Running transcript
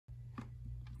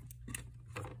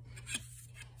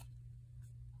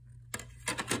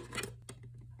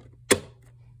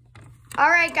All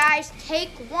right, guys,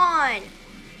 take one.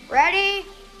 Ready?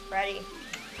 Ready.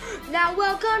 Now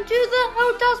welcome to the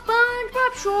Hotel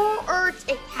SpongeBob Shorts.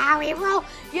 It's how we roll.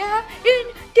 Yeah,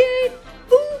 indeed.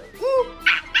 Ooh, ooh.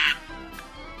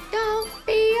 Don't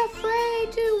be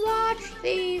afraid to watch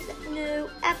these new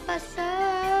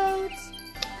episodes.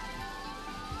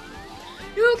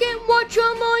 You can watch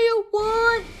them all you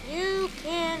want. You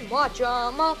can watch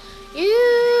them all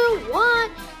you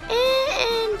want.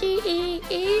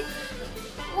 Indeed.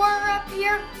 We're up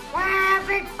here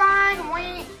having fun.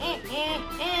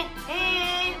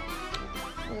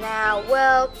 Now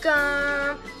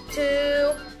welcome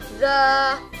to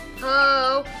the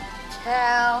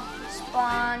Hotel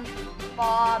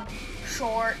SpongeBob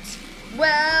Shorts.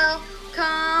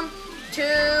 Welcome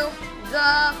to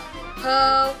the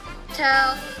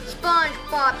Hotel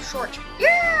SpongeBob Shorts.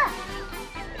 Yeah!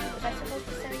 Was I supposed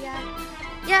to say yeah?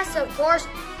 Yes, of course.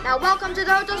 Now welcome to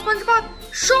the Hotel SpongeBob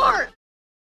Shorts.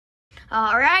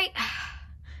 All right.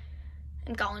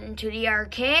 I'm going to the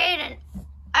arcade and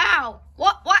ow!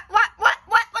 What the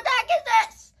heck is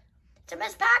this? It's a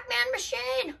Miss Pac-Man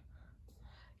machine.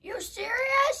 You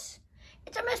serious?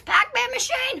 It's a Miss Pac-Man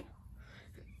machine?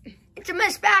 It's a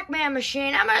Miss Pac-Man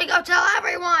machine. I'm gonna go tell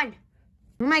everyone.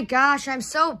 Oh my gosh, I'm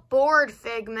so bored,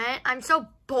 Figment. I'm so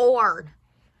bored.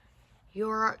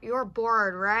 You're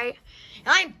bored, right?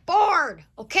 I'm bored,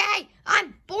 okay?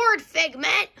 I'm bored,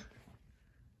 Figment.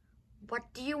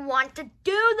 What do you want to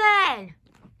do then?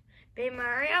 Baby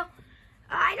Mario?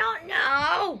 I don't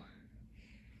know.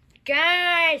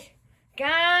 Guys.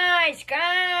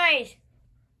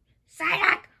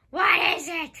 Psyduck, what is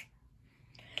it?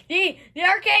 The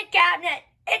arcade cabinet.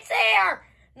 It's there.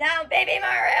 Now, Baby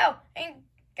Mario, and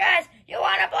guys, you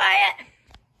want to play it?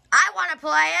 I want to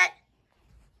play it.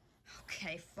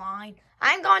 Okay, fine.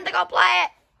 I'm going to go play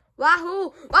it.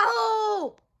 Wahoo!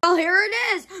 Wahoo! Well, here it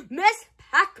is. Miss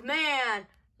Pac-Man.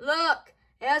 Look,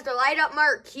 it has the light up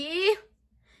marquee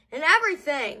and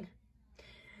everything.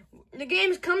 The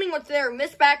game's coming with their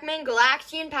Miss Pac-Man,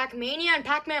 Galaxian, Pac-Mania, and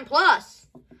Pac-Man Plus.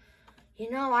 You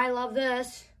know, I love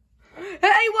this.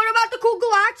 Hey, what about the cool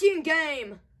Galaxian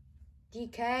game?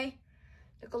 DK,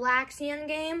 the Galaxian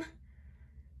game?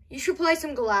 You should play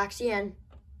some Galaxian.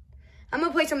 I'm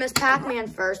gonna play some Miss Pac-Man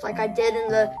first, like I did in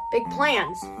the Big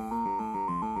Plans.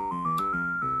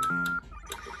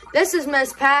 This is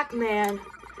Miss Pac-Man.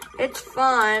 It's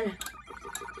fun.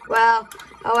 Well,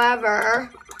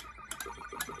 however,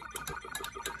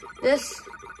 this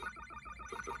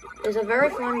is a very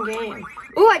fun game.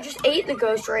 Ooh, I just ate the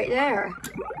ghost right there.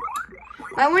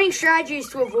 My winning strategy is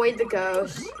to avoid the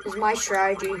ghost, is my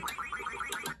strategy.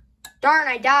 Darn,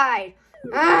 I died.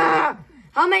 Ah!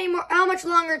 How much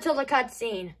longer till the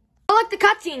cutscene? Oh, look, the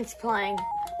cutscene's playing.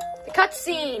 The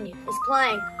cutscene is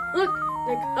playing. Look,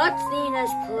 the cutscene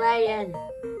is playing.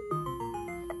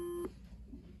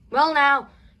 Well now,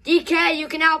 DK, you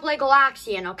can now play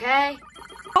Galaxian, okay?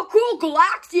 Oh, cool,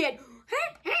 Galaxian.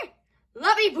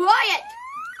 Let me play it.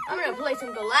 I'm gonna play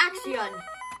some Galaxian.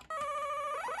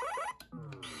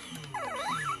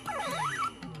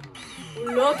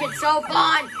 Look, it's so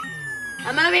fun.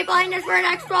 I'm gonna be playing this for the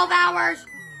next 12 hours.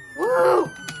 Woo!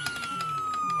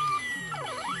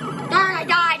 Darn, I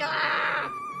died. Ah!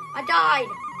 I died.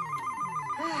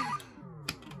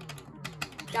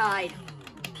 Died.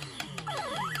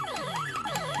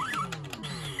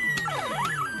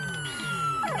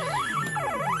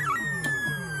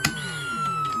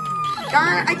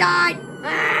 Darn, I died.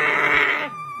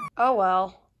 Ah! Oh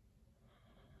well.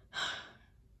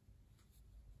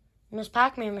 Miss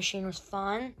Pac-Man machine was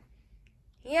fun.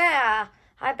 Yeah,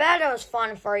 I bet it was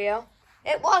fun for you.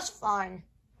 It was fun.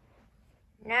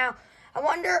 Now I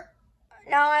wonder,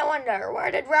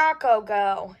 where did Rocco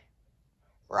go?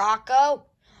 Rocco?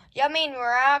 You mean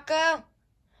Rocco?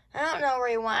 I don't know where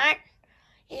he went.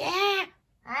 Yeah,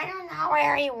 I don't know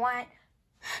where he went.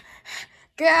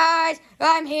 Guys,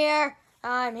 I'm here,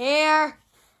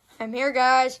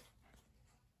 guys.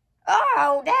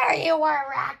 Oh, there you are,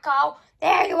 Rocco.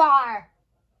 There you are.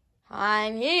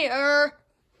 I'm here.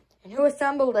 And who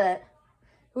assembled it?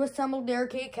 Who assembled the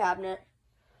arcade cabinet?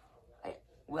 I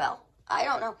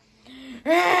don't know.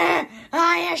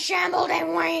 I assembled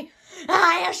it,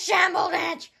 I assembled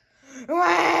it.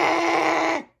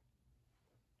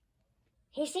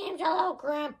 He seems a little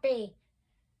grumpy.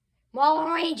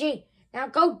 Waluigi, now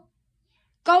go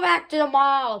back to the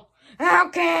mall.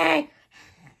 Okay.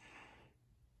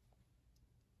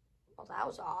 Well, that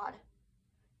was odd.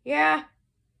 Yeah,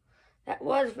 that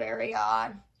was very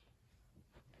odd.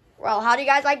 Well, how do you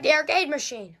guys like the arcade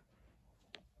machine?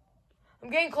 I'm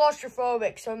getting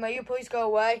claustrophobic, so may you please go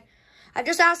away? I'm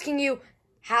just asking you,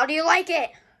 how do you like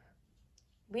it?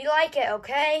 We like it,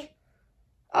 okay?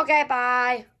 Okay,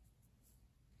 bye.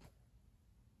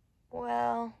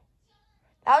 Well,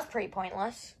 that was pretty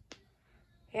pointless.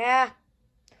 Yeah.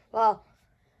 Well,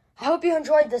 I hope you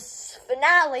enjoyed this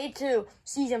finale to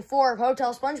Season 4 of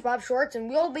Hotel SpongeBob Shorts, and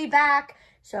we'll be back.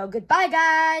 So, goodbye,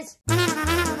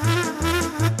 guys.